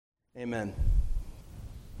Amen.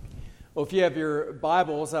 Well, if you have your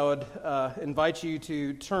Bibles, I would invite you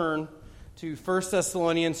to turn to 1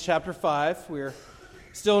 Thessalonians chapter 5. We're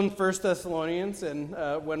still in 1 Thessalonians, and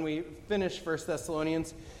when we finish 1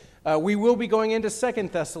 Thessalonians, we will be going into 2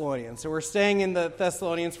 Thessalonians. So we're staying in the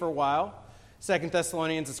Thessalonians for a while. 2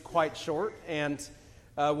 Thessalonians is quite short, and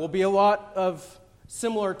will be a lot of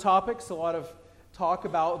similar topics, a lot of talk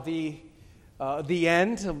about the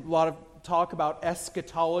end, a lot of talk about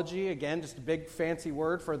eschatology, again, just a big fancy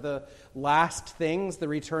word for the last things, the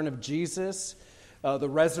return of Jesus, the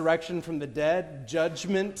resurrection from the dead,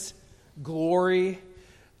 judgment, glory.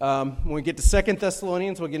 When we get to 2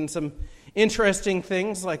 Thessalonians, we'll get into some interesting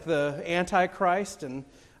things like the Antichrist and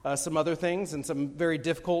some other things and some very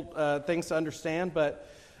difficult things to understand. But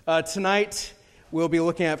tonight we'll be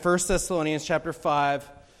looking at 1 Thessalonians chapter 5,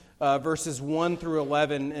 verses 1 through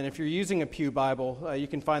 11, and if you're using a Pew Bible, you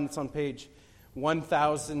can find this on page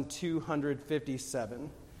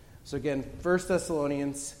 1257. So again, 1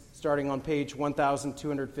 Thessalonians, starting on page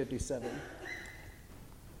 1257.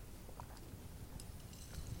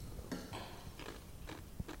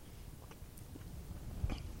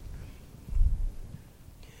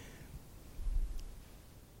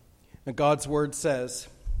 And God's Word says,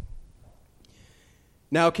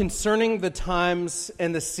 "Now concerning the times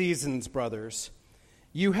and the seasons, brothers,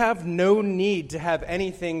 you have no need to have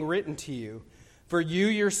anything written to you, for you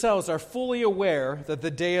yourselves are fully aware that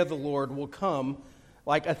the day of the Lord will come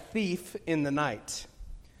like a thief in the night.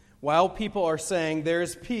 While people are saying there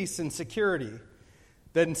is peace and security,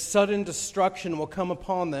 then sudden destruction will come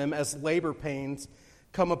upon them as labor pains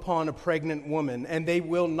come upon a pregnant woman, and they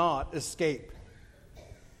will not escape.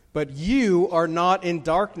 But you are not in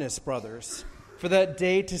darkness, brothers, for that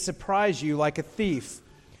day to surprise you like a thief.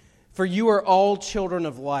 For you are all children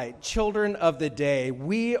of light, children of the day.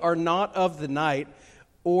 We are not of the night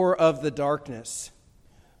or of the darkness.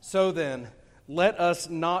 So then, let us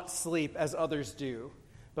not sleep as others do,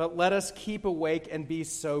 but let us keep awake and be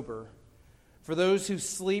sober. For those who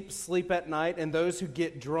sleep, sleep at night, and those who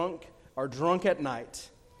get drunk are drunk at night.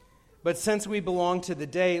 But since we belong to the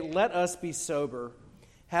day, let us be sober,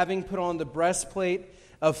 having put on the breastplate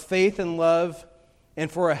of faith and love, and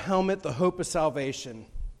for a helmet the hope of salvation.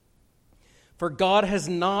 For God has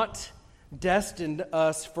not destined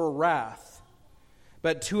us for wrath,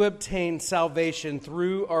 but to obtain salvation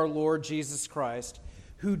through our Lord Jesus Christ,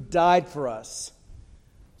 who died for us,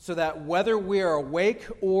 so that whether we are awake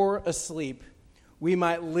or asleep, we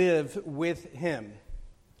might live with him.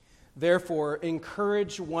 Therefore,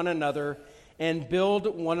 encourage one another and build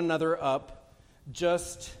one another up,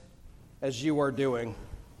 just as you are doing."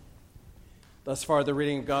 Thus far, the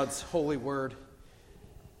reading of God's holy word.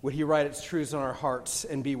 Would he write its truths on our hearts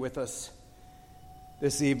and be with us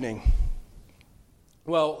this evening?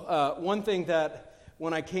 Well, one thing that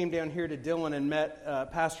when I came down here to Dillon and met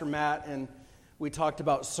Pastor Matt and we talked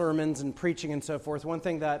about sermons and preaching and so forth, one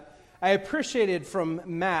thing that I appreciated from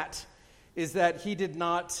Matt is that he did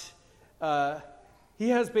not, he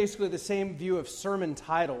has basically the same view of sermon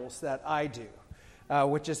titles that I do,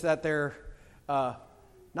 which is that they're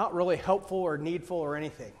not really helpful or needful or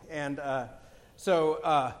anything. And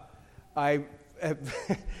so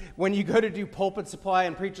when you go to do pulpit supply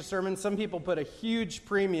and preach a sermon, some people put a huge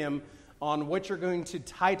premium on what you're going to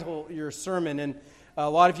title your sermon. And a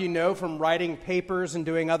lot of you know from writing papers and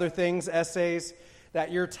doing other things, essays,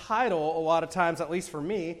 that your title, a lot of times, at least for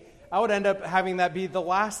me, I would end up having that be the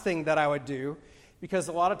last thing that I would do, because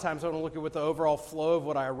a lot of times I want to look at what the overall flow of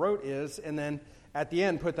what I wrote is, and then at the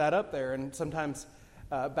end put that up there. And sometimes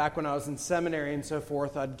back when I was in seminary and so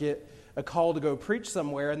forth, I'd get a call to go preach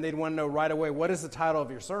somewhere, and they'd want to know right away, what is the title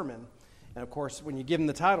of your sermon? And of course, when you give them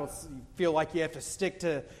the titles, you feel like you have to stick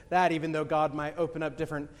to that, even though God might open up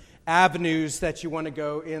different avenues that you want to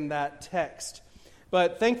go in that text.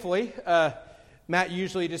 But thankfully, Matt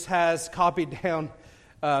usually just has copied down,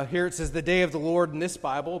 here it says the day of the Lord in this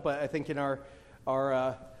Bible, but I think in our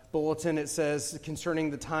bulletin it says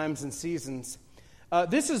concerning the times and seasons.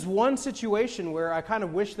 This is one situation where I kind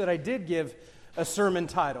of wish that I did give a sermon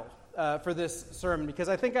title for this sermon, because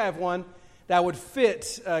I think I have one that would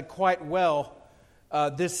fit quite well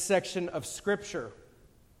this section of Scripture.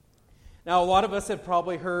 Now, a lot of us have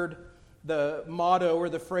probably heard the motto or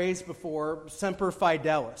the phrase before, Semper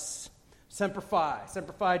Fidelis. Semper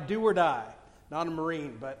Fi, do or die. Not a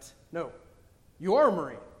Marine, but no, you are a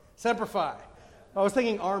Marine. Semper Fi. I was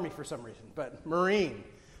thinking Army for some reason, but Marine.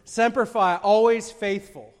 Semper Fi, always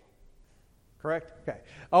faithful. Correct? Okay.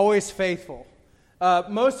 Always faithful.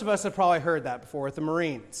 Most of us have probably heard that before with the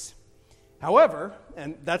Marines. However,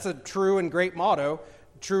 and that's a true and great motto,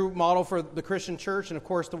 true model for the Christian church, and of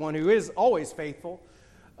course the one who is always faithful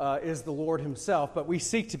is the Lord himself, but we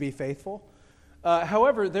seek to be faithful.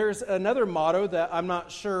 However, there's another motto that I'm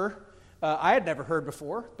not sure, I had never heard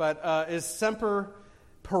before, but is Semper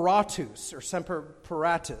Paratus, or Semper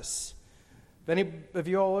Paratus. Have any of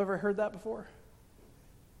you all ever heard that before?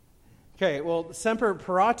 Okay, well, Semper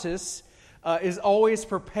Paratus is always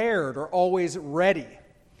prepared or always ready.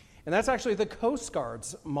 And that's actually the Coast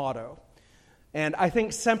Guard's motto. And I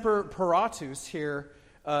think Semper Paratus here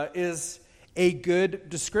is a good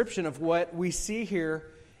description of what we see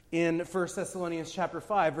here in 1 Thessalonians chapter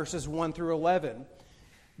 5, verses 1 through 11.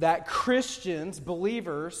 That Christians,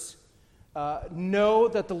 believers, know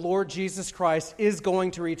that the Lord Jesus Christ is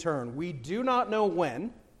going to return. We do not know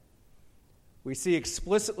when. We see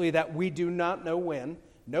explicitly that we do not know when.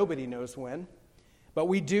 Nobody knows when. But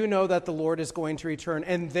we do know that the Lord is going to return.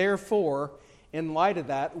 And therefore, in light of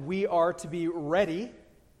that, we are to be ready,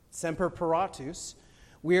 Semper Paratus.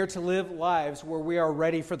 We are to live lives where we are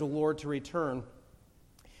ready for the Lord to return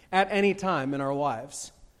at any time in our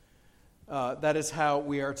lives. That is how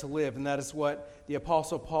we are to live. And that is what the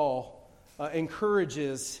Apostle Paul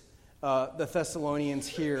encourages the Thessalonians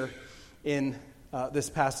here in this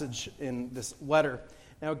passage, in this letter.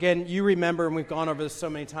 Now again, you remember, and we've gone over this so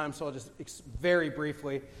many times, so I'll just very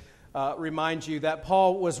briefly remind you that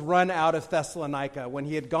Paul was run out of Thessalonica. When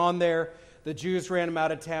he had gone there, the Jews ran him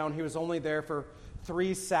out of town. He was only there for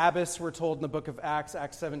 3 Sabbaths, we're told in the book of Acts,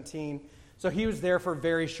 Acts 17. So he was there for a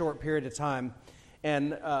very short period of time.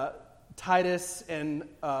 And Timothy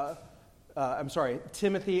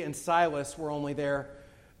and Silas were only there.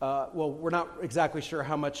 We're not exactly sure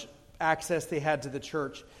how much access they had to the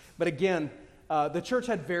church. But again, the church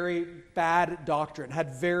had very bad doctrine,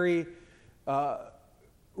 had very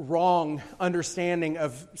wrong understanding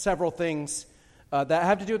of several things that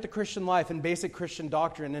have to do with the Christian life and basic Christian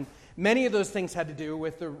doctrine. And many of those things had to do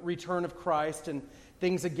with the return of Christ and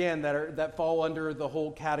things, again, that fall under the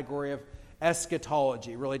whole category of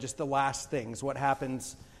eschatology, really just the last things, what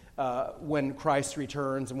happens when Christ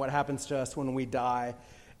returns and what happens to us when we die,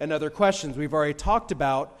 and other questions. We've already talked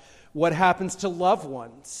about what happens to loved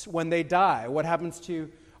ones when they die, what happens to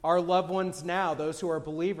our loved ones now, those who are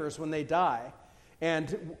believers, when they die,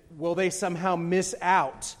 and will they somehow miss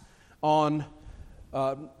out on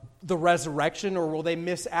the resurrection, or will they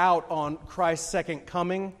miss out on Christ's second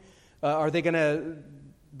coming? Are they going to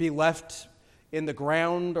be left in the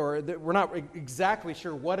ground? Or we're not exactly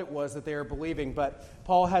sure what it was that they were believing, but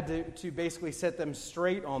Paul had to basically set them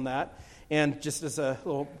straight on that. And just as a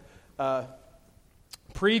little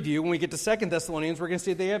preview, when we get to 2 Thessalonians, we're going to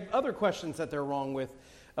see they have other questions that they're wrong with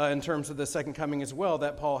in terms of the second coming as well,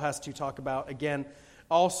 that Paul has to talk about again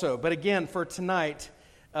also. But again, for tonight,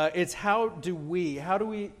 it's how do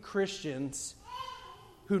we Christians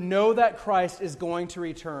who know that Christ is going to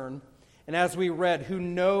return, and as we read, who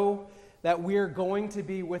know that we are going to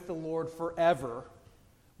be with the Lord forever,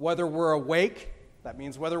 whether we're awake, that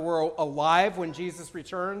means whether we're alive when Jesus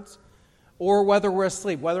returns, or whether we're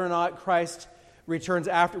asleep, whether or not Christ returns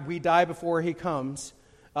after we die before he comes.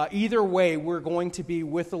 Either way, we're going to be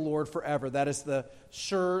with the Lord forever. That is the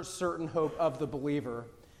sure, certain hope of the believer.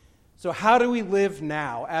 So how do we live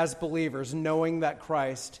now as believers, knowing that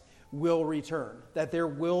Christ will return, that there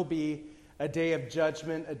will be a day of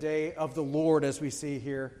judgment, a day of the Lord, as we see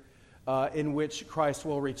here, in which Christ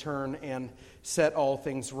will return and set all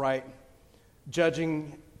things right,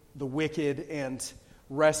 judging the wicked and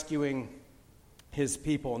rescuing his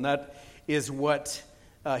people. And that is what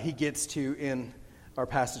he gets to in our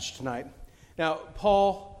passage tonight. Now,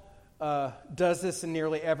 Paul does this in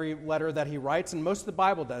nearly every letter that he writes, and most of the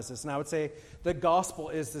Bible does this. And I would say the gospel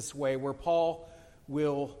is this way, where Paul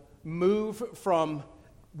will move from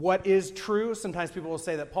what is true. Sometimes people will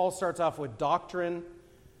say that Paul starts off with doctrine,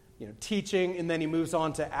 teaching, and then he moves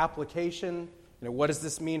on to application. What does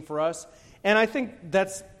this mean for us? And I think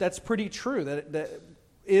that's pretty true. That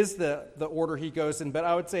is the order he goes in. But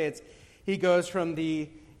I would say he goes from the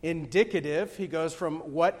indicative, he goes from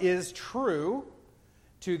what is true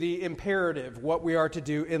to the imperative, what we are to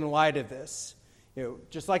do in light of this.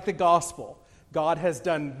 Just like the gospel, God has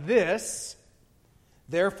done this,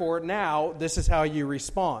 therefore now this is how you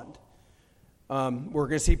respond. We're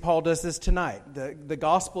going to see Paul does this tonight. The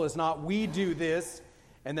gospel is not we do this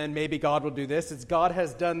and then maybe God will do this. It's God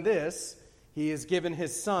has done this. He has given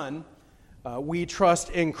his son. We trust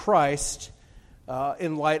in Christ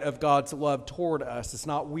in light of God's love toward us. It's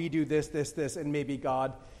not we do this, and maybe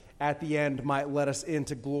God at the end might let us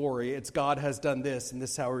into glory. It's God has done this, and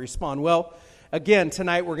this is how we respond. Well, again,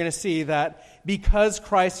 tonight we're going to see that because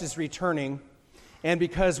Christ is returning, and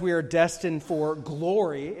because we are destined for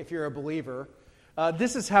glory, if you're a believer,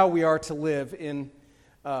 this is how we are to live in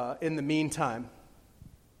the meantime.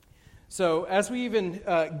 So as we even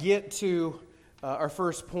get to our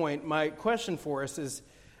first point, my question for us is,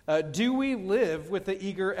 do we live with the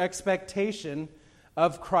eager expectation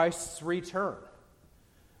of Christ's return?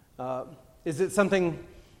 Is it something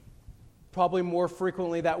probably more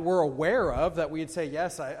frequently that we're aware of, that we'd say,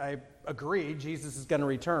 yes, I agree, Jesus is going to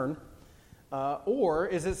return? Or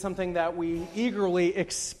is it something that we eagerly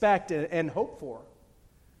expect and hope for?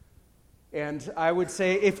 And I would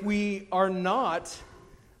say if we are not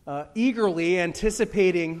eagerly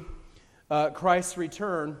anticipating Christ's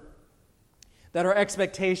return, that our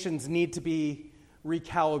expectations need to be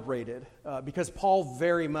recalibrated. Because Paul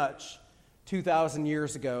very much, 2,000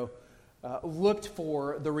 years ago, looked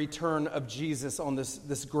for the return of Jesus on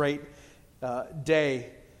this great day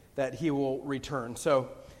that he will return. So,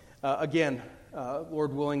 again,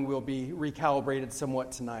 Lord willing, we'll be recalibrated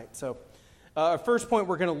somewhat tonight. So, our first point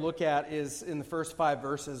we're going to look at is in the first 5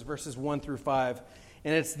 verses, verses 1 through 5,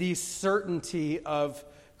 and it's the certainty of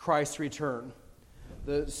Christ's return.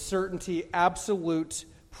 The certainty, absolute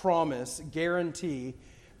promise, guarantee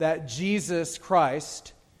that Jesus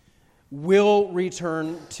Christ will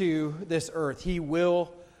return to this earth. He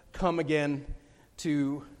will come again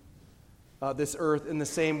to this earth in the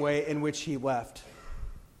same way in which he left.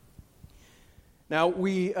 Now,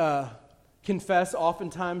 we confess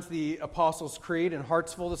oftentimes the Apostles' Creed. In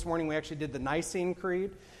Hartsville this morning, we actually did the Nicene Creed,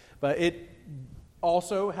 but it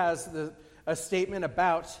also has a statement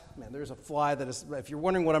about, man, there's a fly that is, if you're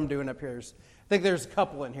wondering what I'm doing up here, I think there's a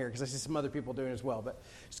couple in here because I see some other people doing it as well, but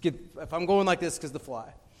if I'm going like this, because the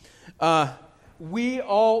fly. We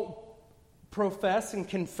all profess and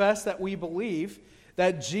confess that we believe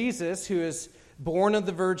that Jesus, who is born of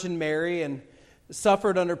the Virgin Mary and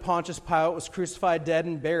suffered under Pontius Pilate, was crucified, dead,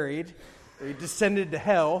 and buried, he descended to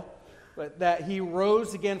hell, but that he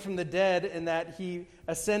rose again from the dead and that he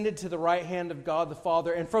ascended to the right hand of God the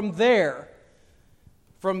Father. And from there,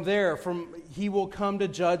 he will come to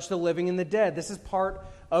judge the living and the dead. This is part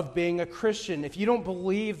of being a Christian. If you don't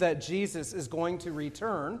believe that Jesus is going to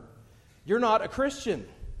return, you're not a Christian.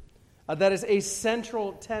 That is a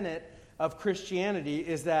central tenet of Christianity,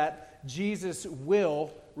 is that Jesus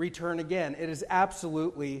will return again. It is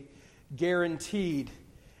absolutely guaranteed.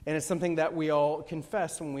 And it's something that we all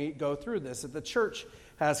confess when we go through this, that the church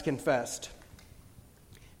has confessed.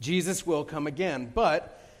 Jesus will come again.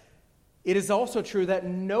 But it is also true that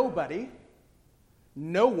no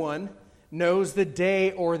one knows the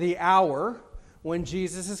day or the hour when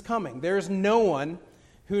Jesus is coming. There is no one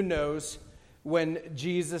who knows when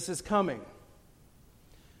Jesus is coming.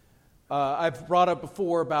 I've brought up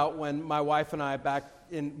before about when my wife and I,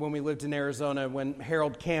 when we lived in Arizona, when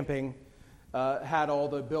Harold Camping had all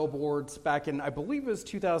the billboards back in, I believe it was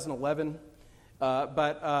 2011,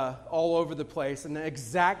 but all over the place, and the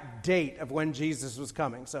exact date of when Jesus was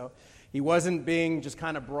coming. So he wasn't being just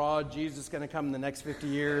kind of broad, Jesus is going to come in the next 50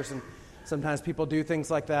 years, and sometimes people do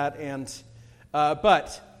things like that. And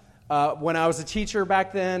but when I was a teacher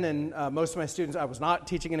back then, and most of my students, I was not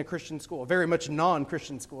teaching in a Christian school, very much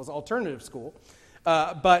non-Christian school, it was alternative school.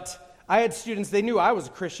 But I had students, they knew I was a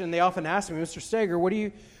Christian. They often asked me, Mr. Steger, what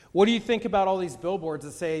do you think about all these billboards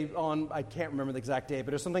that say on, I can't remember the exact date,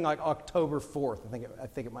 but it was something like October 4th, I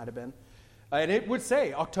think it might have been. And it would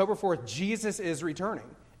say, October 4th, Jesus is returning.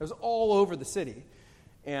 It was all over the city.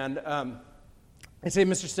 And I'd say,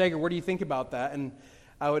 Mr. Steger, what do you think about that? And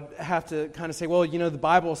I would have to kind of say, well, the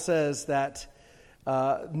Bible says that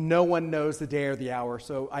no one knows the day or the hour,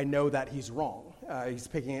 so I know that he's wrong.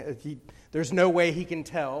 There's no way he can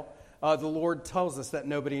tell. The Lord tells us that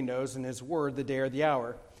nobody knows in his word the day or the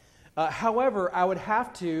hour. However, I would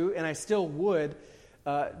have to, and I still would,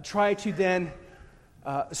 try to then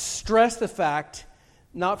stress the fact,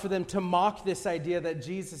 not for them to mock this idea that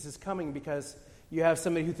Jesus is coming because you have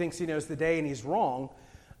somebody who thinks he knows the day and he's wrong,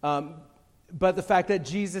 but the fact that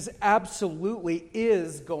Jesus absolutely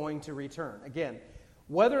is going to return. Again,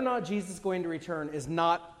 whether or not Jesus is going to return is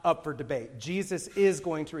not up for debate. Jesus is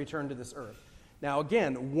going to return to this earth. Now,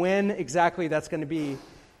 again, when exactly that's going to be,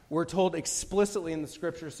 we're told explicitly in the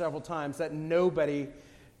Scripture several times that nobody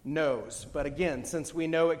knows. But again, since we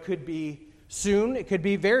know it could be soon, it could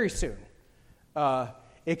be very soon.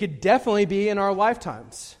 It could definitely be in our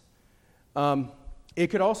lifetimes. It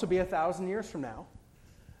could also be 1,000 years from now.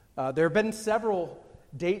 There have been several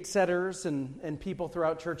date setters and people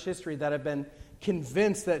throughout church history that have been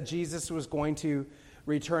convinced that Jesus was going to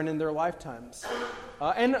return in their lifetimes.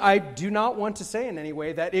 And I do not want to say in any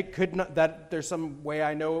way that it could not, that there's some way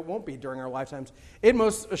I know it won't be during our lifetimes. It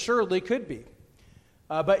most assuredly could be.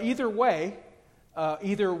 But either way,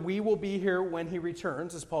 either we will be here when he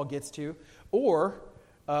returns, as Paul gets to, or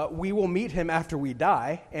we will meet him after we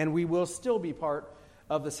die, and we will still be part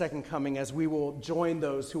of the second coming as we will join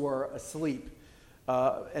those who are asleep,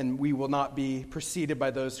 and we will not be preceded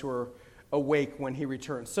by those who are awake when he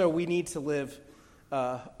returns. So we need to live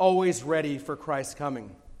always ready for Christ's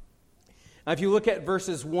coming. Now, if you look at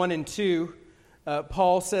verses 1 and 2,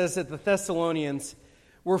 Paul says that the Thessalonians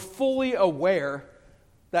were fully aware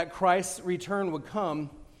that Christ's return would come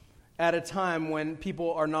at a time when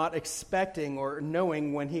people are not expecting or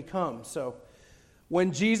knowing when he comes. So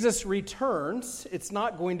when Jesus returns, it's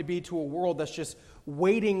not going to be to a world that's just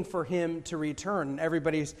waiting for him to return.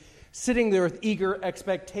 Everybody's sitting there with eager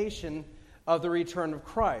expectation of the return of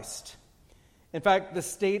Christ. In fact, the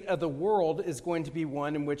state of the world is going to be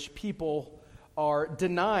one in which people are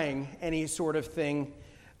denying any sort of thing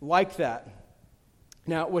like that.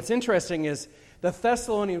 Now, what's interesting is the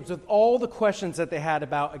Thessalonians, with all the questions that they had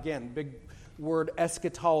about, again, big word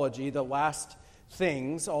eschatology, the last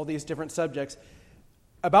things, all these different subjects,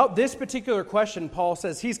 about this particular question, Paul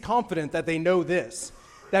says he's confident that they know this,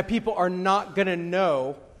 that people are not going to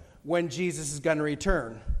know when Jesus is going to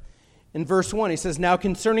return. In verse 1, he says, "Now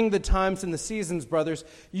concerning the times and the seasons, brothers,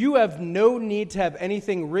 you have no need to have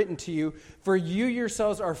anything written to you, for you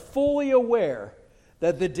yourselves are fully aware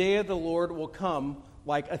that the day of the Lord will come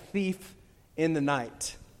like a thief in the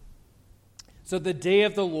night." So the day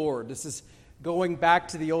of the Lord, this is going back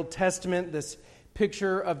to the Old Testament, this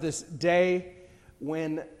picture of this day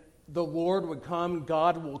when the Lord would come,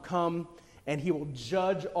 God will come, and he will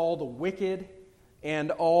judge all the wicked,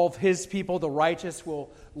 and all of his people, the righteous,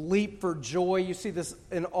 will leap for joy. You see this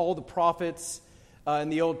in all the prophets in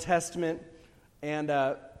the Old Testament. And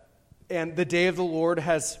the day of the Lord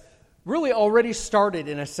has really already started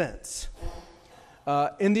in a sense.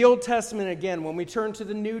 In the Old Testament, again, when we turn to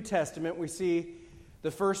the New Testament, we see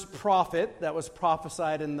the first prophet that was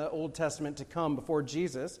prophesied in the Old Testament to come before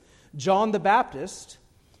Jesus, John the Baptist,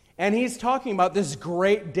 and he's talking about this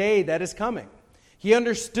great day that is coming. He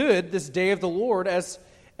understood this day of the Lord as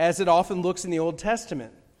it often looks in the Old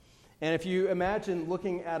Testament. And if you imagine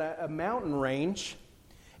looking at a mountain range,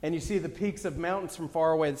 and you see the peaks of mountains from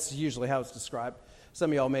far away, this is usually how it's described.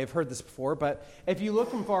 Some of y'all may have heard this before, but if you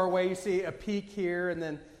look from far away, you see a peak here and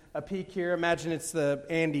then a peak here. Imagine it's the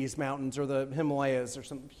Andes Mountains or the Himalayas or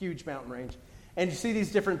some huge mountain range. And you see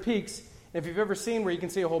these different peaks. And if you've ever seen where you can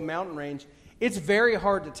see a whole mountain range, it's very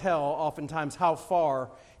hard to tell oftentimes how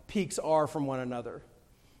far peaks are from one another.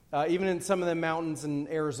 Even in some of the mountains in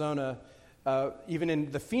Arizona, even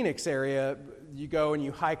in the Phoenix area, you go and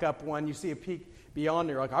you hike up one, you see a peak beyond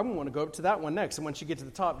there. You're like, I want to go up to that one next. And once you get to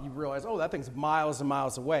the top, you realize, oh, that thing's miles and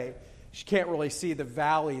miles away. You can't really see the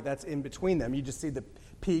valley that's in between them. You just see the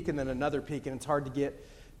peak and then another peak, and it's hard to get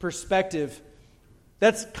perspective.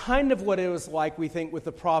 That's kind of what it was like, we think, with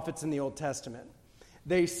the prophets in the Old Testament.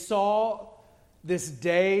 They saw this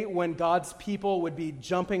day when God's people would be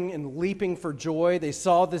jumping and leaping for joy. They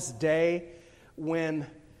saw this day when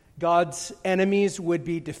God's enemies would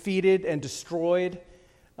be defeated and destroyed.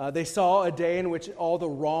 They saw a day in which all the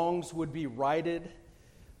wrongs would be righted.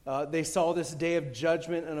 They saw this day of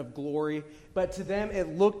judgment and of glory. But to them,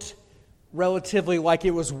 it looked relatively like it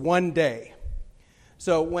was one day.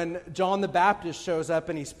 So when John the Baptist shows up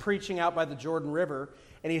and he's preaching out by the Jordan River,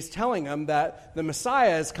 and he's telling them that the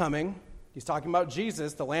Messiah is coming, he's talking about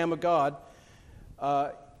Jesus, the Lamb of God,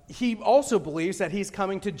 he also believes that he's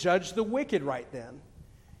coming to judge the wicked right then.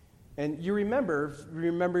 And you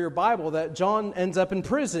remember your Bible, that John ends up in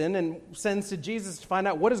prison and sends to Jesus to find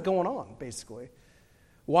out what is going on, basically.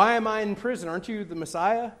 Why am I in prison? Aren't you the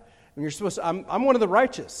Messiah? And you're supposed to, I'm one of the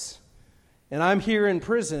righteous. And I'm here in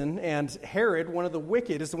prison, and Herod, one of the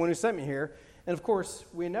wicked, is the one who sent me here. And of course,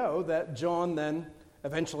 we know that John then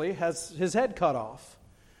eventually has his head cut off.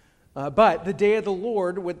 But the day of the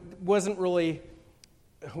Lord wasn't really,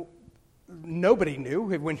 nobody knew.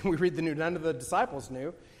 When we read the New, none of the disciples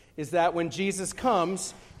knew, is that when Jesus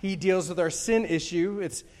comes, he deals with our sin issue.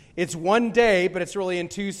 It's one day, but it's really in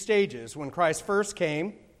two stages. When Christ first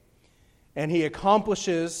came, and he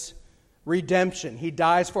accomplishes redemption. He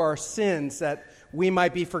dies for our sins that we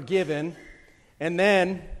might be forgiven. And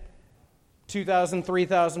then, 2,000,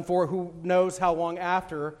 3,000, 4, who knows how long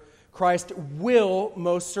after, Christ will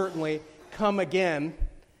most certainly come again.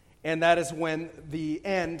 And that is when the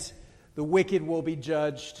end, the wicked will be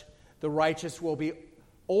judged, the righteous will be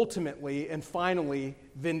ultimately and finally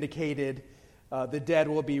vindicated, the dead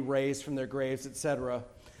will be raised from their graves, etc.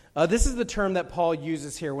 This is the term that Paul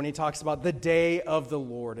uses here when he talks about the day of the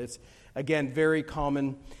Lord. It's, again, very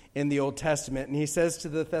common in the Old Testament. And he says to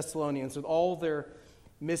the Thessalonians, with all their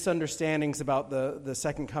misunderstandings about the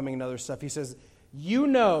second coming and other stuff. He says, you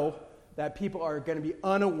know that people are going to be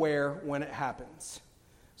unaware when it happens.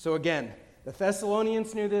 So again, the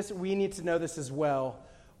Thessalonians knew this. We need to know this as well.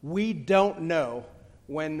 We don't know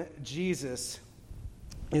when Jesus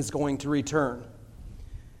is going to return.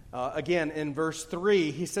 Again, in verse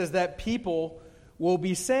 3, he says that people will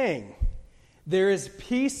be saying, there is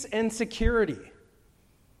peace and security.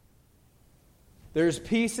 There's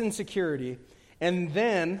peace and security, and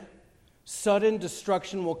then sudden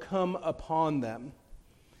destruction will come upon them.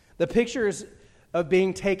 The picture is of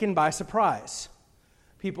being taken by surprise.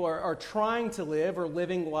 People are trying to live or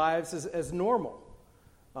living lives as normal.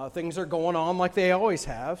 Things are going on like they always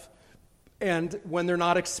have, and when they're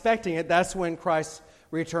not expecting it, that's when Christ's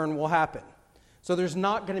return will happen. So there's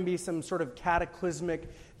not going to be some sort of cataclysmic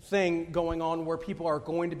thing going on where people are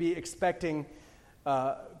going to be expecting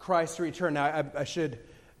Christ to return. Now, I should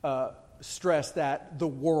stress that the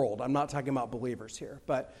world, I'm not talking about believers here,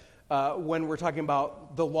 but when we're talking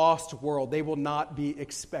about the lost world, they will not be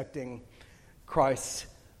expecting Christ's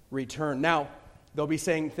return. Now, they'll be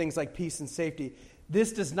saying things like peace and safety.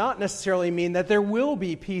 This does not necessarily mean that there will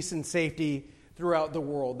be peace and safety throughout the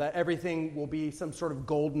world, that everything will be some sort of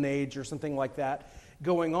golden age or something like that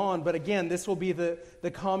going on. But again, this will be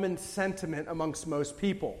the common sentiment amongst most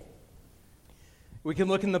people. We can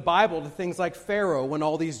look in the Bible to things like Pharaoh when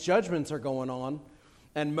all these judgments are going on,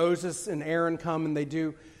 and Moses and Aaron come and they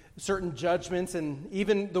do certain judgments, and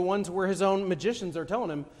even the ones where his own magicians are telling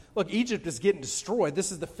him, look, Egypt is getting destroyed.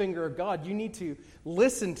 This is the finger of God. You need to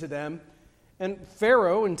listen to them. And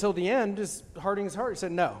Pharaoh, until the end, is hardening his heart. He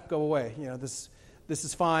said, no, go away. You know, this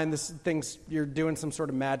is fine. You're doing some sort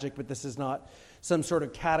of magic, but this is not some sort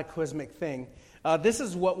of cataclysmic thing. This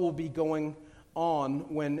is what will be going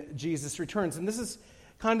on when Jesus returns. And this is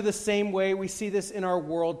kind of the same way we see this in our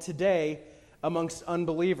world today amongst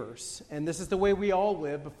unbelievers. And this is the way we all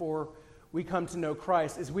live before we come to know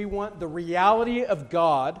Christ, is we want the reality of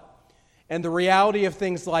God and the reality of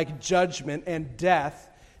things like judgment and death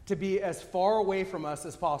to be as far away from us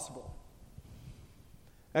as possible.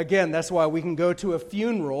 Again, that's why we can go to a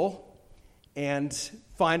funeral and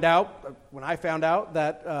find out, when I found out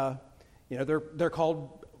that they're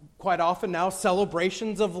called quite often now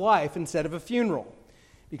celebrations of life instead of a funeral,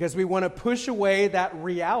 because we want to push away that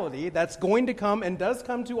reality that's going to come and does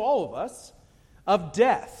come to all of us of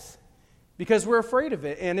death, because we're afraid of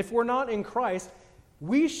it. And if we're not in Christ,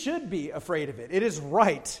 we should be afraid of it. It is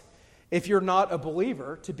right, if you're not a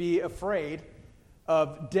believer, to be afraid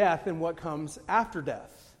of death and what comes after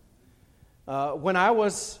death. When I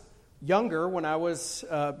was younger, when I was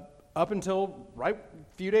up until a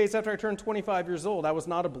few days after I turned 25 years old, I was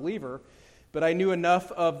not a believer, but I knew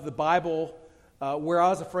enough of the Bible where I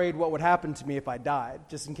was afraid what would happen to me if I died,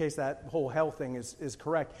 just in case that whole hell thing is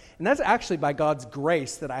correct. And that's actually by God's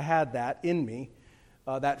grace that I had that in me,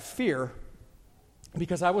 that fear,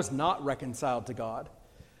 because I was not reconciled to God.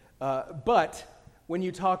 But when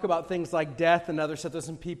you talk about things like death and other stuff, there's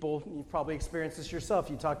some people, you've probably experienced this yourself,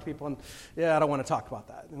 you talk to people and, I don't want to talk about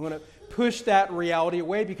that. I want to push that reality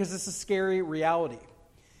away because it's a scary reality.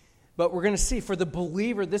 But we're going to see, for the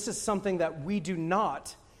believer, this is something that we do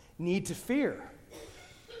not need to fear.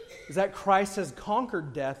 Is that Christ has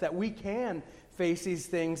conquered death, that we can face these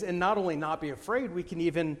things and not only not be afraid, we can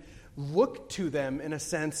even look to them in a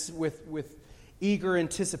sense with eager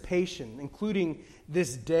anticipation, including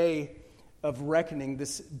this day of reckoning,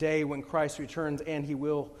 this day when Christ returns and he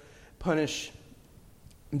will punish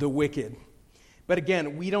the wicked. But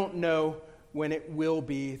again, we don't know when it will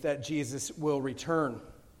be that Jesus will return.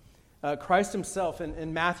 Christ himself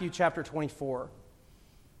in Matthew chapter 24,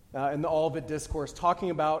 in the Olivet Discourse, talking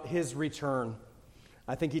about his return.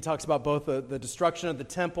 I think he talks about both the destruction of the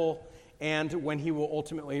temple and when he will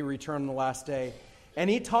ultimately return on the last day. And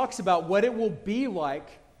he talks about what it will be like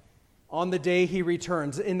on the day he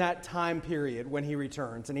returns, in that time period when he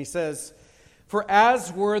returns. And he says, for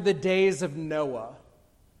as were the days of Noah.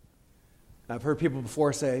 I've heard people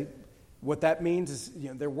before say, what that means is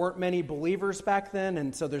there weren't many believers back then,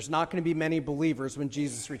 and so there's not going to be many believers when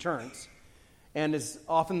Jesus returns. And is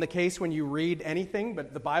often the case when you read anything,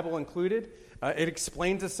 but the Bible included, it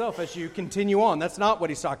explains itself as you continue on. That's not what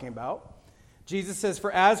he's talking about. Jesus says,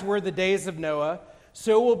 for as were the days of Noah,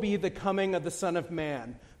 so will be the coming of the Son of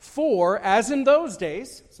Man. For, as in those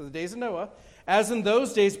days, so the days of Noah, as in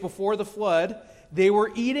those days before the flood, they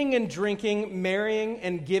were eating and drinking, marrying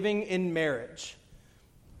and giving in marriage.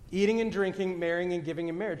 Eating and drinking, marrying and giving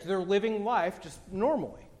in marriage. They're living life just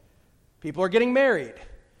normally. People are getting married.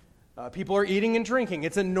 People are eating and drinking.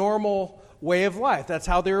 It's a normal way of life. That's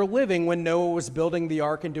how they were living when Noah was building the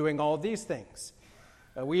ark and doing all of these things.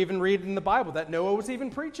 We even read in the Bible that Noah was even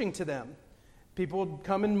preaching to them. People would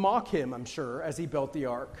come and mock him, I'm sure, as he built the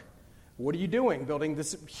ark. What are you doing, building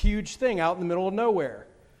this huge thing out in the middle of nowhere?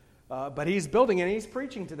 But he's building it and he's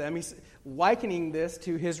preaching to them. He's likening this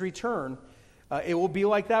to his return. It will be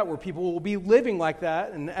like that, where people will be living like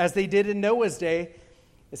that. And as they did in Noah's day,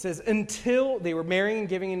 it says, until they were marrying and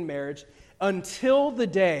giving in marriage, until the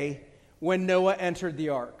day when Noah entered the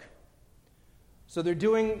ark. So they're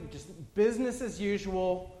doing just business as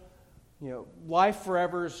usual. Life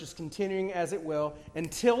forever is just continuing as it will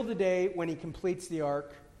until the day when he completes the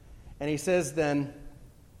ark. And he says then,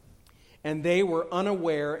 and they were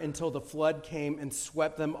unaware until the flood came and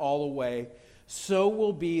swept them all away. So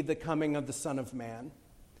will be the coming of the Son of Man.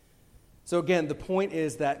 So again, the point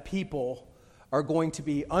is that people are going to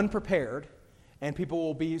be unprepared and people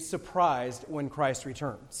will be surprised when Christ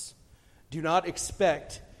returns. Do not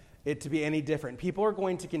expect it to be any different. People are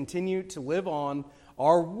going to continue to live on.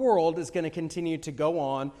 Our world is going to continue to go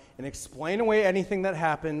on and explain away anything that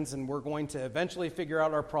happens, and we're going to eventually figure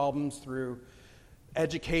out our problems through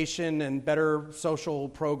education and better social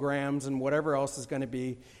programs and whatever else is going to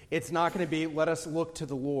be. It's not going to be, let us look to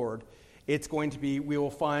the Lord. It's going to be, we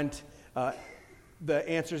will find the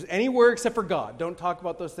answers anywhere except for God. Don't talk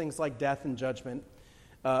about those things like death and judgment.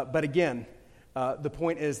 But again, the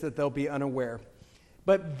point is that they'll be unaware.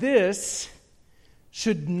 But this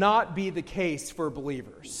should not be the case for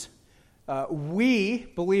believers. We,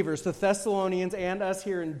 believers, the Thessalonians and us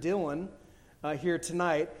here in Dillon, here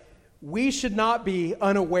tonight, we should not be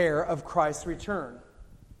unaware of Christ's return.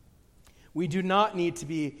 We do not need to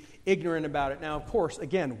be ignorant about it. Now, of course,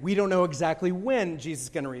 again, we don't know exactly when Jesus is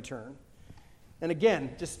going to return. And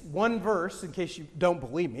again, just one verse, in case you don't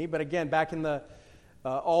believe me, but again, back in the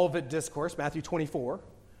Olivet Discourse, Matthew 24,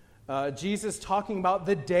 Jesus talking about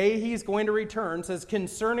the day he's going to return says,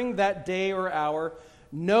 concerning that day or hour,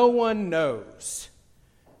 no one knows,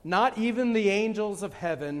 not even the angels of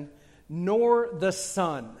heaven, nor the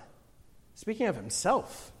Son. Speaking of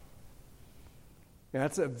himself.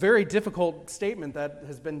 That's a very difficult statement that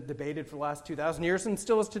has been debated for the last 2,000 years and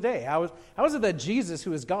still is today. How is it that Jesus,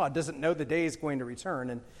 who is God, doesn't know the day is going to return?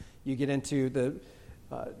 And you get into the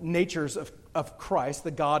natures of Christ,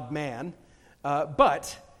 the God-man.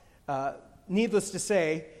 But needless to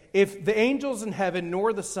say, if the angels in heaven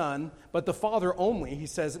nor the Son, but the Father only, he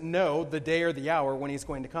says, know the day or the hour when he's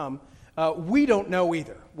going to come, we don't know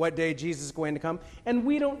either what day Jesus is going to come, and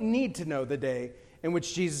we don't need to know the day in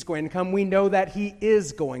which Jesus is going to come. We know that he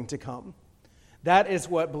is going to come. That is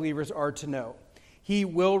what believers are to know. He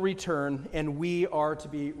will return, and we are to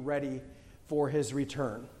be ready for his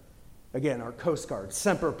return. Again, our Coast Guard,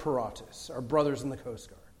 Semper Paratus, our brothers in the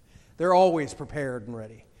Coast Guard. They're always prepared and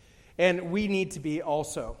ready. And we need to be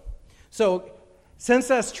also. So, since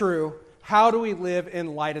that's true, how do we live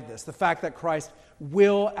in light of this? The fact that Christ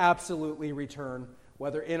will absolutely return,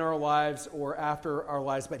 whether in our lives or after our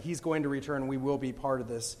lives, but he's going to return. We will be part of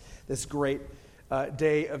this great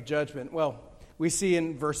day of judgment. Well, we see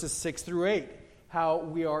in verses 6 through 8 how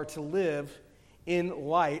we are to live in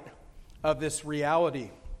light of this reality.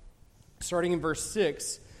 Starting in verse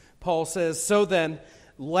 6, Paul says, so then,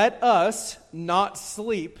 let us not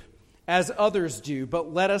sleep as others do,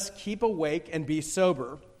 but let us keep awake and be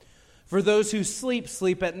sober. For those who sleep,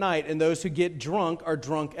 sleep at night, and those who get drunk are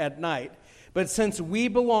drunk at night. But since we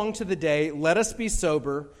belong to the day, let us be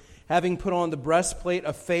sober, having put on the breastplate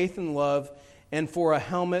of faith and love, and for a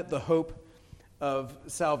helmet the hope of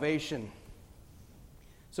salvation.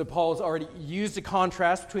 So Paul has already used a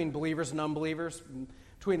contrast between believers and unbelievers,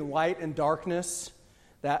 between light and darkness,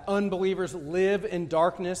 that unbelievers live in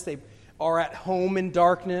darkness. They are at home in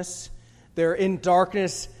darkness. They're in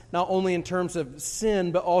darkness not only in terms of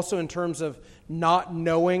sin, but also in terms of not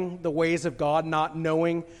knowing the ways of God, not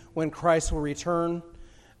knowing when Christ will return.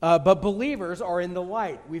 But believers are in the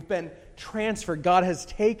light. We've been transferred. God has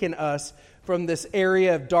taken us from this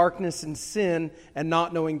area of darkness and sin and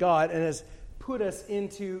not knowing God and has put us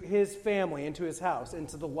into his family, into his house,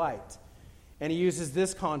 into the light. And he uses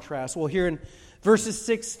this contrast. Well, here in verses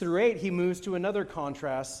 6 through 8, he moves to another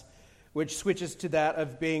contrast, which switches to that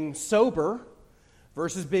of being sober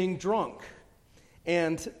versus being drunk,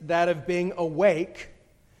 and that of being awake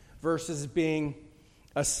versus being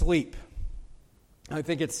asleep. I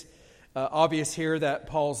think it's obvious here that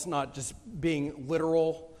Paul's not just being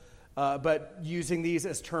literal, but using these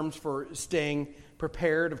as terms for staying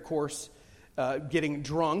prepared. Of course, getting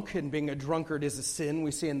drunk and being a drunkard is a sin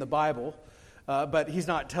we see in the Bible. But he's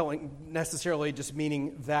not telling necessarily just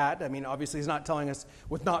meaning that. I mean, obviously he's not telling us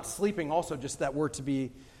with not sleeping also just that we're to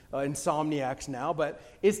be insomniacs now, but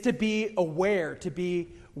it's to be aware, to be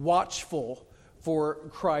watchful for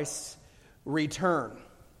Christ's return.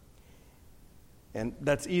 And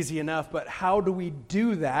that's easy enough, but how do we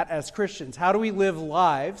do that as Christians? How do we live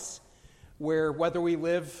lives where, whether we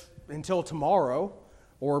live until tomorrow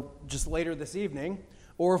or just later this evening,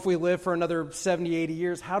 or if we live for another 70, 80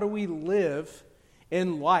 years, how do we live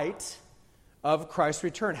in light of Christ's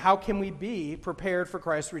return? How can we be prepared for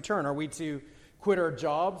Christ's return? Are we to quit our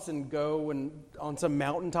jobs and go on some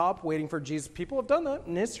mountaintop waiting for Jesus? People have done that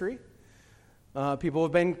in history. People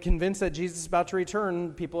have been convinced that Jesus is about to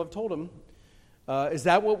return. People have told them. Is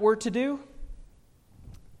that what we're to do?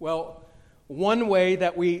 Well, one way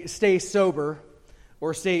that we stay sober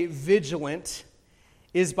or stay vigilant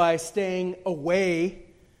is by staying away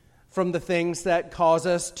from the things that cause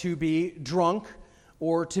us to be drunk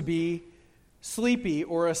or to be sleepy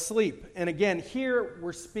or asleep. And again, here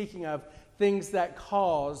we're speaking of things that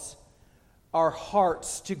cause our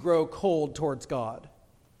hearts to grow cold towards God.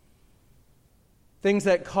 Things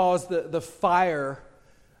that cause the fire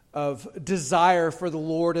of desire for the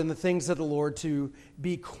Lord and the things of the Lord to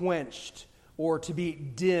be quenched or to be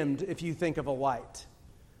dimmed if you think of a light.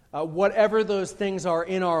 Whatever those things are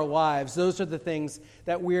in our lives, those are the things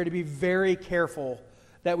that we are to be very careful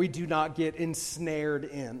that we do not get ensnared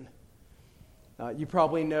in. You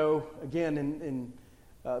probably know, again, in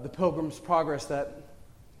The Pilgrim's Progress, that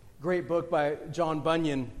great book by John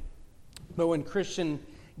Bunyan, but when Christian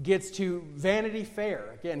gets to Vanity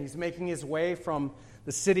Fair, again, he's making his way from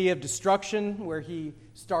the city of destruction where he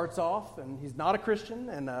starts off, and he's not a Christian,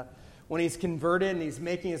 and when he's converted and he's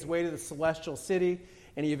making his way to the celestial city,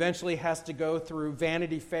 and he eventually has to go through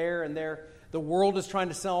Vanity Fair, and there the world is trying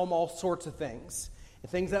to sell him all sorts of things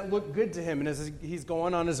that look good to him. And as he's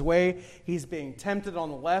going on his way, he's being tempted on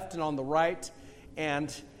the left and on the right.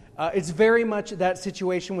 And it's very much that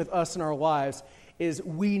situation with us in our lives is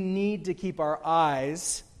we need to keep our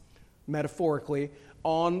eyes, metaphorically,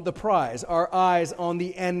 on the prize, our eyes on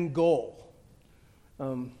the end goal.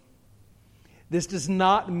 This does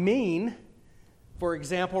not mean, for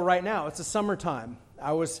example, right now, it's the summertime.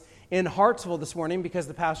 I was in Hartsville this morning because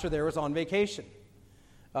the pastor there was on vacation.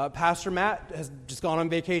 Pastor Matt has just gone on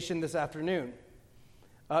vacation this afternoon.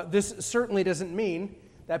 This certainly doesn't mean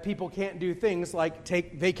that people can't do things like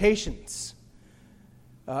take vacations.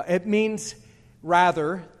 It means,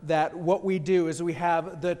 rather, that what we do is we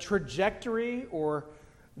have the trajectory or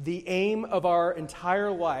the aim of our entire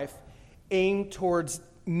life aimed towards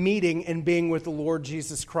meeting and being with the Lord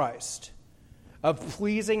Jesus Christ, of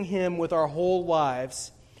pleasing Him with our whole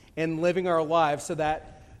lives and living our lives so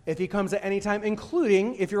that if He comes at any time,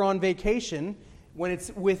 including if you're on vacation, when it's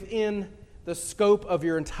within the scope of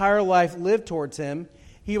your entire life lived towards Him,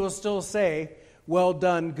 He will still say, "Well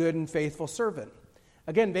done, good and faithful servant."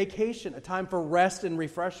 Again, vacation, a time for rest and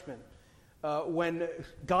refreshment. When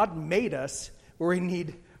God made us where we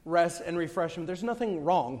need rest and refreshment, there's nothing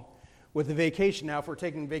wrong with a vacation. Now, if we're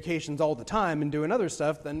taking vacations all the time and doing other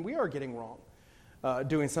stuff, then we are getting wrong,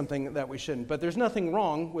 doing something that we shouldn't. But there's nothing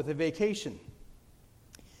wrong with a vacation.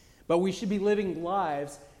 But we should be living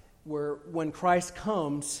lives where when Christ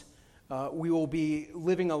comes, we will be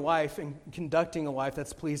living a life and conducting a life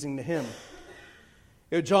that's pleasing to Him.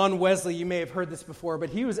 John Wesley, you may have heard this before, but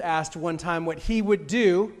he was asked one time what he would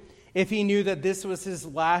do if he knew that this was his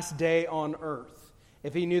last day on earth,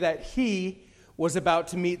 if he knew that he was about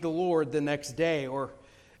to meet the Lord the next day.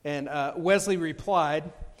 And Wesley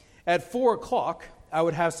replied, "At 4 o'clock, I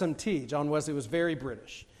would have some tea." John Wesley was very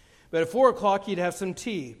British. But at 4 o'clock, he'd have some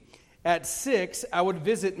tea. At 6, I would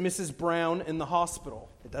visit Mrs. Brown in the hospital.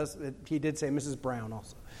 He did say Mrs. Brown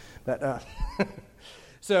also. But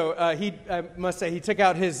so I must say, he took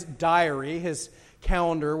out his diary, his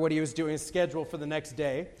calendar, what he was doing, his schedule for the next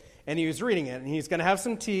day, and he was reading it. And he's going to have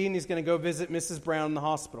some tea, and he's going to go visit Mrs. Brown in the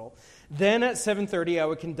hospital. Then at 7:30, I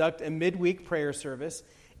would conduct a midweek prayer service.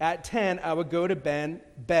 At 10, I would go to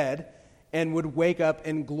bed and would wake up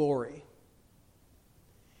in glory.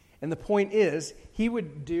 And the point is, he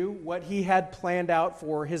would do what he had planned out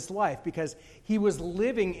for his life because he was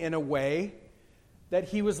living in a way that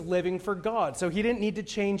he was living for God. So he didn't need to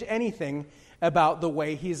change anything about the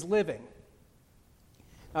way he's living.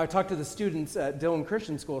 I talk to the students at Dillon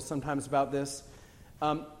Christian School sometimes about this.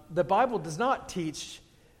 The Bible does not teach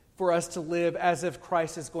for us to live as if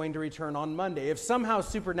Christ is going to return on Monday. If somehow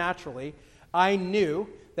supernaturally I knew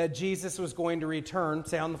that Jesus was going to return,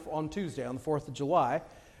 say on Tuesday, on the 4th of July,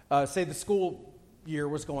 say the school year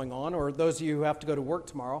was going on, or those of you who have to go to work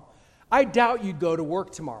tomorrow, I doubt you'd go to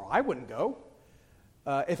work tomorrow. I wouldn't go.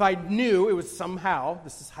 if I knew it was somehow,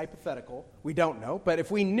 this is hypothetical, we don't know, but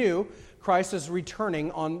if we knew Christ is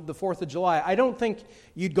returning on the 4th of July, I don't think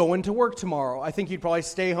you'd go into work tomorrow. I think you'd probably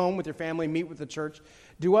stay home with your family, meet with the church,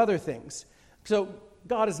 do other things. So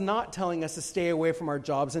God is not telling us to stay away from our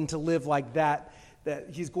jobs and to live like that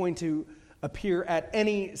He's going to appear at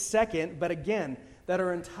any second, but again, that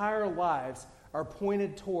our entire lives are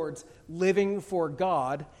pointed towards living for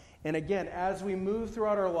God. And again, as we move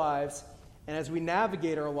throughout our lives and as we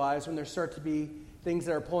navigate our lives, when there start to be things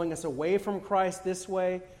that are pulling us away from Christ this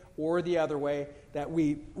way or the other way, that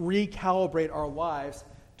we recalibrate our lives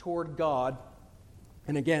toward God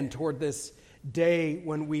and again, toward this day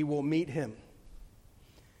when we will meet Him.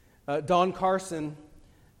 Don Carson,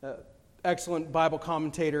 excellent Bible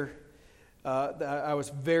commentator that I was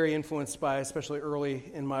very influenced by, especially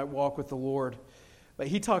early in my walk with the Lord. But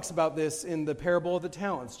he talks about this in the parable of the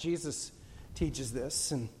talents. Jesus teaches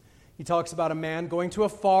this, and he talks about a man going to a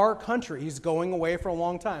far country. He's going away for a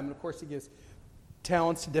long time. And of course, he gives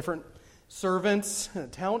talents to different servants. And a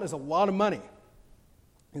talent is a lot of money.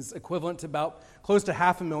 It's equivalent to about close to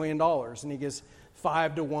 $500,000. And he gives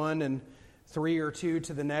 5 to 1 and 3 or 2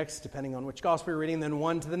 to the next, depending on which gospel you're reading, then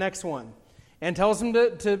 1 to the next one. And tells him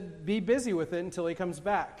to be busy with it until he comes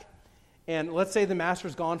back. And let's say the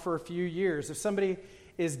master's gone for a few years. If somebody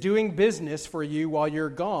is doing business for you while you're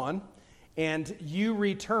gone, and you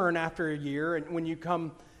return after a year, and when you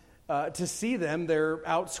come to see them, they're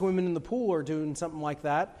out swimming in the pool or doing something like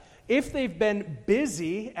that. If they've been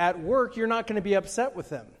busy at work, you're not going to be upset with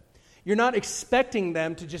them. You're not expecting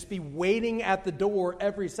them to just be waiting at the door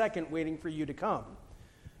every second, waiting for you to come.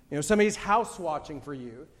 You know, somebody's house watching for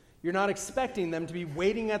you. You're not expecting them to be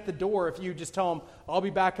waiting at the door if you just tell them, I'll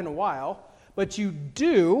be back in a while. But you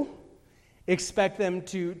do expect them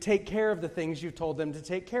to take care of the things you've told them to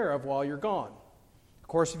take care of while you're gone. Of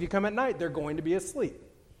course, if you come at night, they're going to be asleep.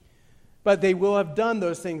 But they will have done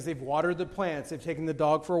those things. They've watered the plants. They've taken the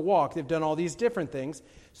dog for a walk. They've done all these different things.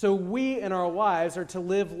 So we in our lives are to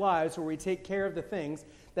live lives where we take care of the things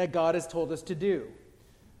that God has told us to do.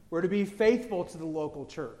 We're to be faithful to the local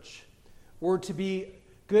church. We're to be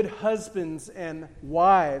good husbands and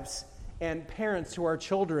wives and parents to our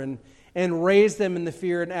children and raise them in the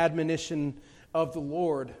fear and admonition of the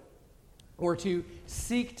Lord. We're to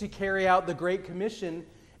seek to carry out the Great Commission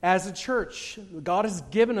as a church. God has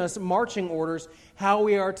given us marching orders how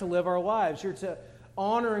we are to live our lives. You're to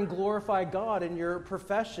honor and glorify God in your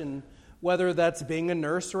profession, whether that's being a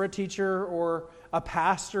nurse or a teacher or a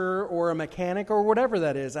pastor or a mechanic or whatever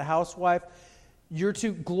that is, a housewife. You're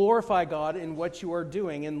to glorify God in what you are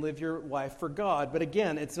doing and live your life for God. But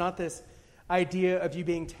again, it's not this idea of you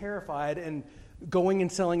being terrified and going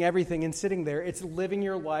and selling everything and sitting there. It's living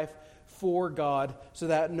your life for God so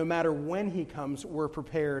that no matter when He comes, we're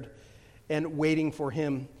prepared and waiting for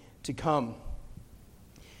Him to come.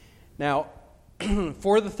 Now,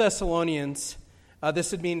 for the Thessalonians,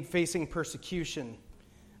 this would mean facing persecution.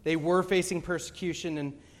 They were facing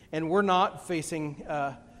persecution, and we're not facing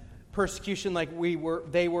persecution like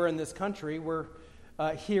they were in this country. We're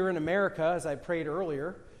here in America, as I prayed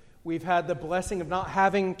earlier. We've had the blessing of not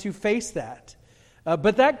having to face that.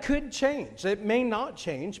 But that could change. It may not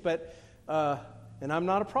change, but and I'm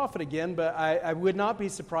not a prophet again, but I would not be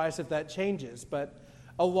surprised if that changes. But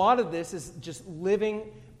a lot of this is just living,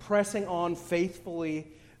 pressing on faithfully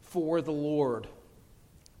for the Lord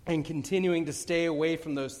and continuing to stay away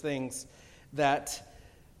from those things that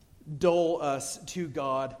dull us to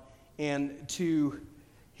God and to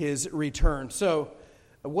His return. So,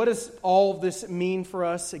 what does all of this mean for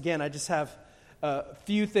us? Again, I just have a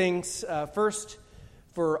few things. First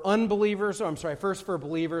for believers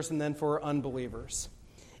and then for unbelievers.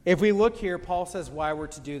 If we look here, Paul says why we're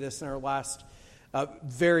to do this in our last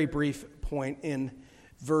very brief point in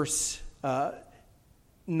verse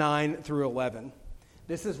 9 through 11.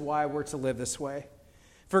 This is why we're to live this way.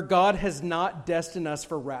 For God has not destined us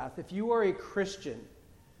for wrath. If you are a Christian,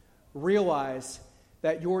 realize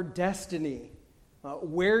that your destiny,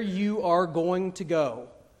 where you are going to go,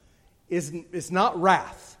 is not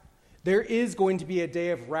wrath. There is going to be a day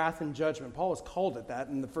of wrath and judgment. Paul has called it that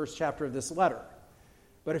in the first chapter of this letter.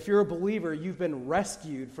 But if you're a believer, you've been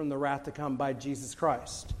rescued from the wrath to come by Jesus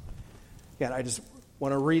Christ. Again, I just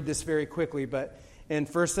want to read this very quickly, but in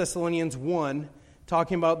 1 Thessalonians 1,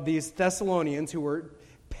 talking about these Thessalonians who were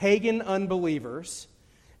pagan unbelievers,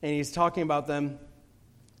 and he's talking about them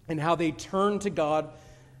and how they turned to God,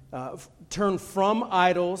 turned from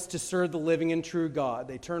idols to serve the living and true God.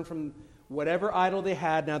 They turned from whatever idol they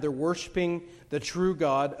had, now they're worshiping the true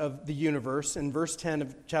God of the universe. And verse 10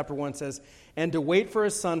 of chapter 1 says, and to wait for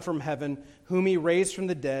His Son from heaven, whom He raised from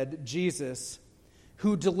the dead, Jesus,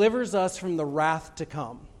 who delivers us from the wrath to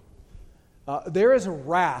come. There is a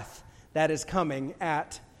wrath that is coming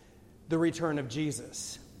at the return of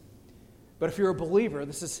Jesus. But if you're a believer,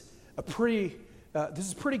 this is pretty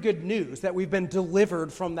good news that we've been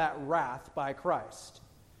delivered from that wrath by Christ.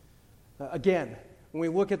 Again, when we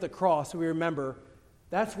look at the cross, we remember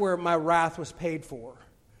that's where my wrath was paid for.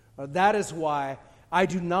 That is why I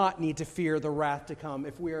do not need to fear the wrath to come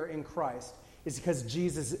if we are in Christ. It's because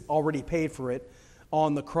Jesus already paid for it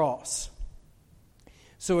on the cross.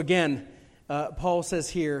 So again, Paul says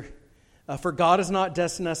here, for God has not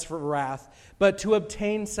destined us for wrath, but to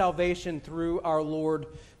obtain salvation through our Lord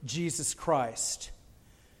Jesus Christ,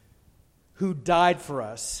 who died for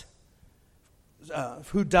us,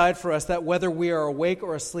 that whether we are awake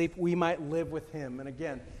or asleep, we might live with him. And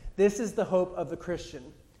again, this is the hope of the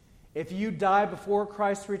Christian. If you die before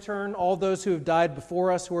Christ's return, all those who have died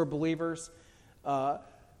before us who are believers,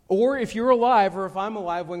 or if you're alive, or if I'm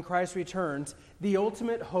alive when Christ returns, the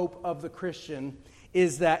ultimate hope of the Christian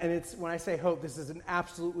is that, and it's when I say hope, this is an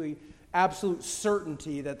absolute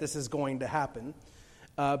certainty that this is going to happen,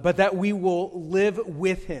 but that we will live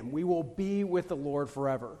with him. We will be with the Lord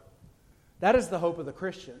forever. That is the hope of the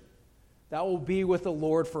Christian. That will be with the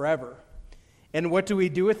Lord forever. And what do we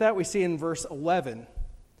do with that? We see in verse 11.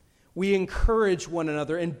 We encourage one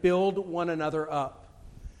another and build one another up.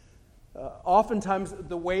 Oftentimes,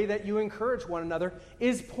 the way that you encourage one another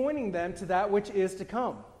is pointing them to that which is to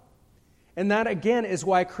come. And that, again, is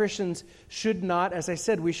why Christians should not, as I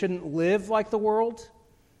said, we shouldn't live like the world,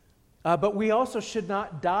 but we also should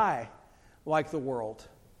not die like the world.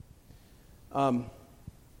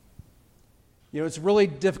 It's really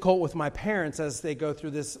difficult with my parents as they go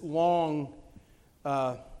through this long,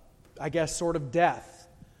 sort of death.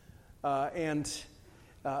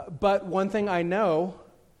 But one thing I know,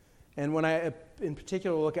 and when I, in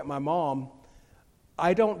particular, look at my mom,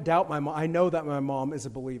 I don't doubt my mom. I know that my mom is a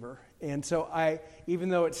believer. And so even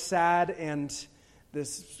though it's sad and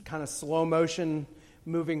this kind of slow motion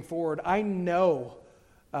moving forward, I know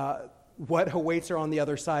what awaits her on the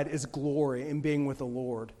other side is glory in being with the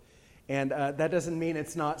Lord. And that doesn't mean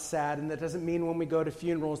it's not sad, and that doesn't mean when we go to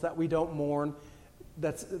funerals that we don't mourn.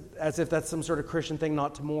 That's as if that's some sort of Christian thing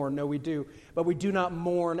not to mourn. No, we do. But we do not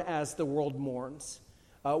mourn as the world mourns.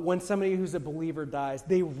 When somebody who's a believer dies,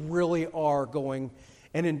 they really are going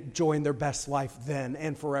and enjoying their best life then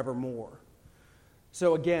and forevermore.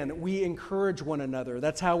 So again, we encourage one another.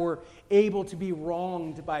 That's how we're able to be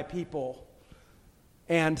wronged by people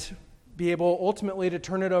and be able ultimately to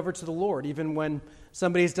turn it over to the Lord, even when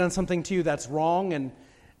somebody's done something to you that's wrong. And,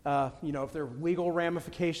 if there are legal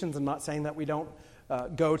ramifications, I'm not saying that we don't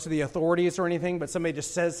go to the authorities or anything, but somebody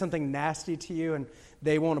just says something nasty to you and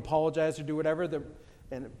they won't apologize or do whatever.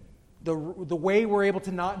 The way we're able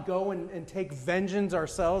to not go and take vengeance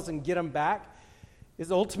ourselves and get them back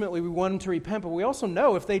is ultimately we want them to repent. But we also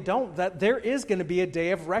know if they don't, that there is going to be a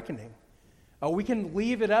day of reckoning. We can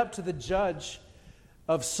leave it up to the judge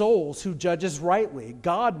of souls who judges rightly.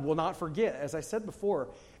 God will not forget. As I said before,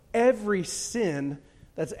 every sin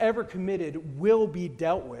that's ever committed will be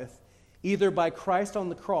dealt with either by Christ on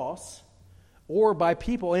the cross or by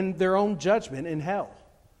people in their own judgment in hell.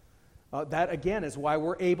 That, again, is why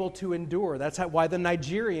we're able to endure. That's why the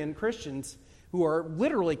Nigerian Christians, who are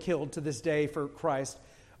literally killed to this day for Christ,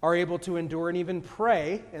 are able to endure and even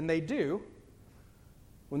pray, and they do.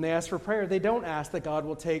 When they ask for prayer, they don't ask that God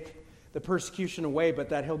will take the persecution away, but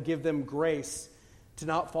that he'll give them grace to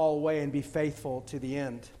not fall away and be faithful to the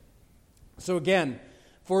end. So again,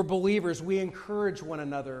 for believers, we encourage one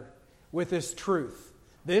another with this truth.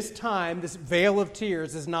 This time, this veil of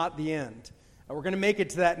tears is not the end. We're going to make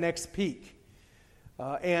it to that next peak.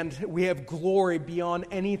 And we have glory beyond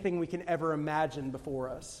anything we can ever imagine before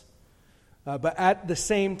us. But at the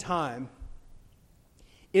same time,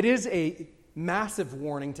 it is a massive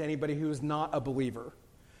warning to anybody who is not a believer.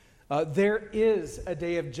 There is a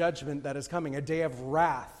day of judgment that is coming, a day of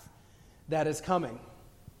wrath that is coming.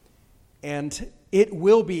 And it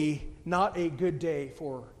will be not a good day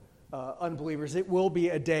for unbelievers. It will be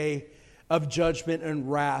a day of judgment and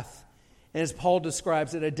wrath. And as Paul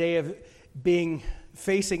describes it, a day of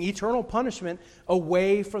facing eternal punishment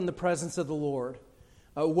away from the presence of the Lord.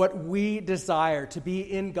 What we desire to be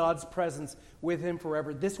in God's presence with him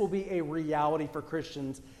forever, this will be a reality for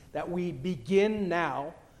Christians that we begin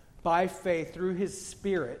now by faith through his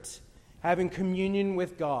Spirit, having communion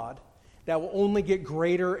with God, that will only get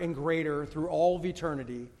greater and greater through all of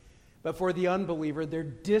eternity. But for the unbeliever, their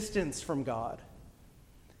distance from God.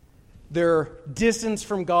 Their distance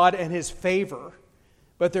from God and his favor,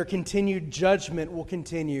 but their continued judgment will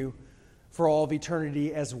continue for all of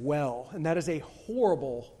eternity as well. And that is a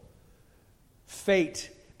horrible fate,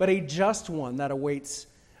 but a just one that awaits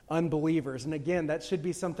unbelievers. And again, that should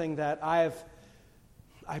be something that I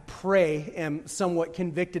pray am somewhat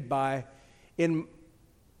convicted by in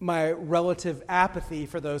my relative apathy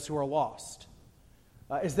for those who are lost,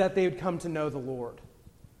 is that they would come to know the Lord.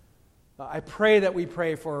 I pray that we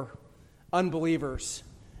pray for unbelievers,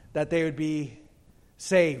 that they would be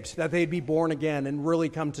saved, that they'd be born again and really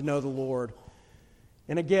come to know the Lord.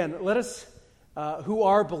 And again, let us, who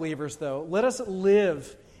are believers though, let us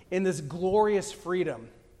live in this glorious freedom.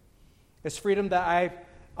 This freedom that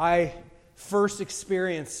I first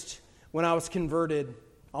experienced when I was converted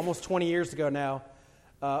almost 20 years ago now,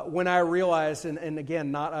 when I realized, and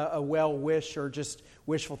again, not a well wish or just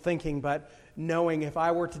wishful thinking, but knowing if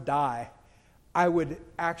I were to die, I would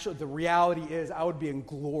actually, the reality is I would be in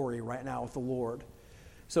glory right now with the Lord.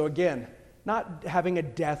 So again, not having a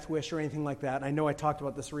death wish or anything like that. I know I talked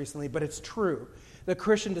about this recently, but it's true. The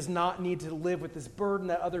Christian does not need to live with this burden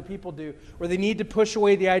that other people do, where they need to push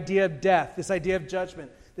away the idea of death, this idea of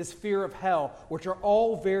judgment, this fear of hell, which are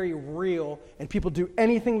all very real, and people do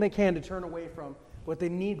anything they can to turn away from. What they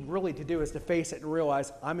need really to do is to face it and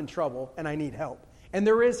realize, I'm in trouble and I need help. And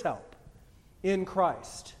there is help in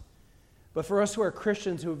Christ. But for us who are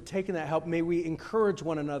Christians who have taken that help, may we encourage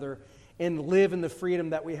one another and live in the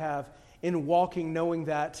freedom that we have in walking, knowing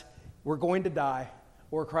that we're going to die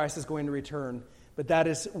or Christ is going to return. But that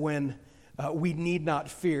is when we need not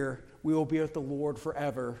fear. We will be with the Lord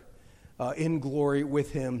forever in glory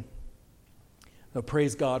with Him.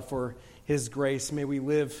 Praise God for His grace. May we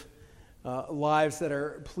live lives that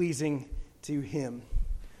are pleasing to Him.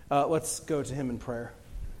 Let's go to Him in prayer.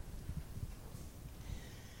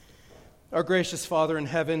 Our gracious Father in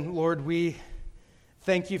heaven, Lord, we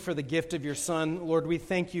thank you for the gift of your Son. Lord, we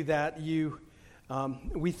thank you that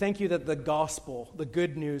the gospel, the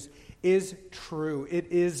good news, is true. It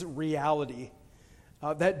is reality.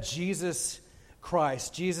 That Jesus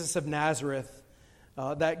Christ, Jesus of Nazareth,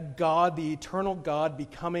 that God, the eternal God,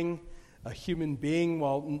 becoming a human being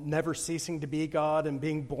while never ceasing to be God and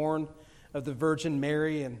being born of the Virgin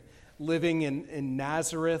Mary and living in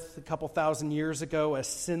Nazareth a couple thousand years ago, a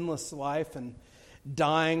sinless life, and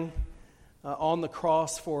dying on the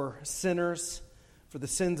cross for sinners, for the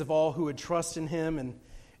sins of all who would trust in Him,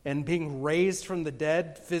 and being raised from the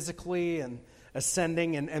dead physically and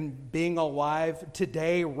ascending and being alive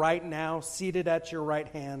today, right now, seated at your right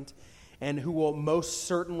hand, and who will most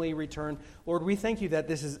certainly return. Lord, we thank you that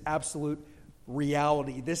this is absolute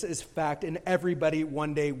reality. This is fact, and everybody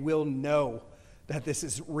one day will know that this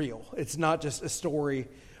is real. It's not just a story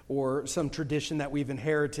or some tradition that we've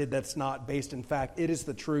inherited that's not based in fact. It is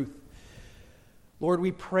the truth. Lord,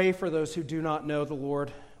 we pray for those who do not know the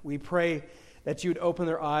Lord. We pray that you would open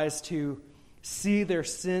their eyes to see their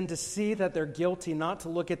sin, to see that they're guilty, not to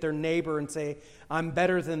look at their neighbor and say, I'm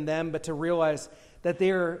better than them, but to realize that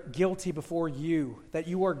they are guilty before you, that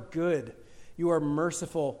you are good, you are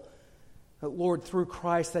merciful, Lord, through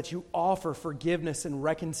Christ, that you offer forgiveness and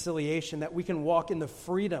reconciliation, that we can walk in the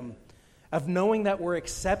freedom of knowing that we're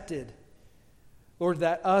accepted. Lord,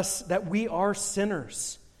 that we are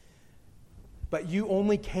sinners, but you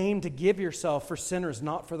only came to give yourself for sinners,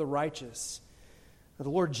 not for the righteous. The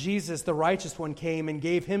Lord Jesus, the righteous one, came and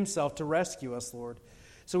gave himself to rescue us, Lord.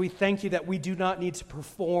 So we thank you that we do not need to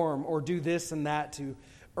perform or do this and that to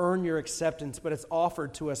earn your acceptance, but it's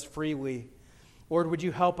offered to us freely. Lord, would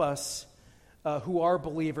you help us who are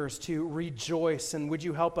believers to rejoice, and would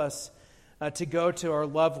you help us to go to our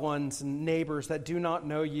loved ones and neighbors that do not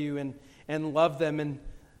know you and love them, and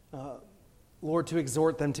Lord, to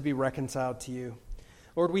exhort them to be reconciled to you.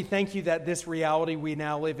 Lord, we thank you that this reality we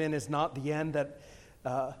now live in is not the end, that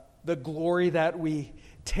the glory that we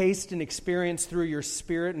taste and experience through your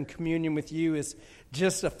Spirit and communion with you is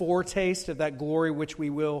just a foretaste of that glory which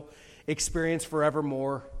we will experience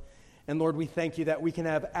forevermore. And Lord, we thank you that we can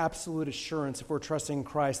have absolute assurance if we're trusting in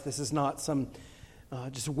Christ. This is not some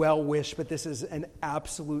just well wish, but this is an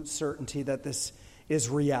absolute certainty that this is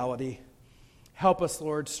reality. Help us,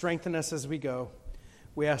 Lord. Strengthen us as we go.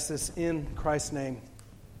 We ask this in Christ's name.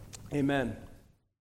 Amen.